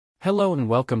Hello and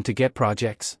welcome to Get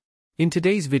Projects. In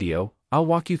today's video, I'll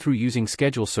walk you through using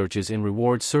schedule searches in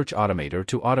Rewards Search Automator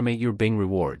to automate your Bing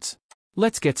rewards.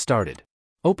 Let's get started.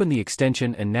 Open the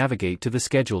extension and navigate to the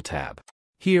Schedule tab.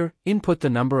 Here, input the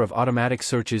number of automatic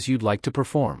searches you'd like to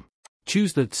perform.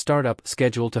 Choose the Startup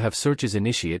schedule to have searches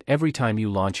initiate every time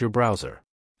you launch your browser.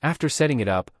 After setting it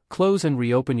up, close and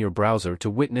reopen your browser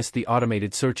to witness the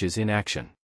automated searches in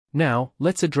action. Now,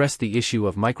 let's address the issue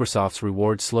of Microsoft's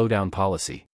reward slowdown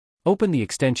policy. Open the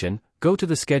extension, go to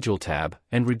the Schedule tab,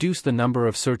 and reduce the number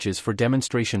of searches for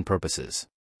demonstration purposes.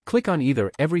 Click on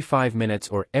either every 5 minutes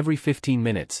or every 15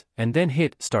 minutes, and then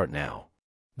hit Start Now.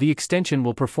 The extension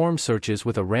will perform searches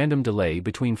with a random delay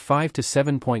between 5 to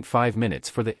 7.5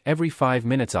 minutes for the every 5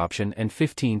 minutes option and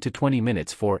 15 to 20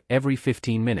 minutes for every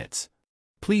 15 minutes.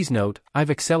 Please note,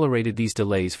 I've accelerated these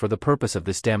delays for the purpose of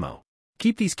this demo.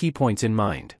 Keep these key points in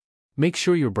mind. Make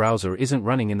sure your browser isn't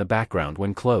running in the background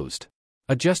when closed.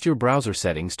 Adjust your browser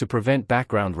settings to prevent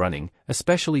background running,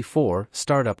 especially for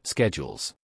startup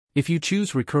schedules. If you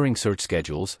choose recurring search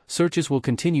schedules, searches will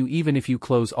continue even if you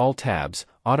close all tabs,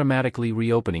 automatically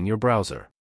reopening your browser.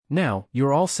 Now,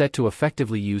 you're all set to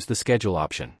effectively use the schedule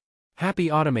option. Happy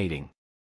automating!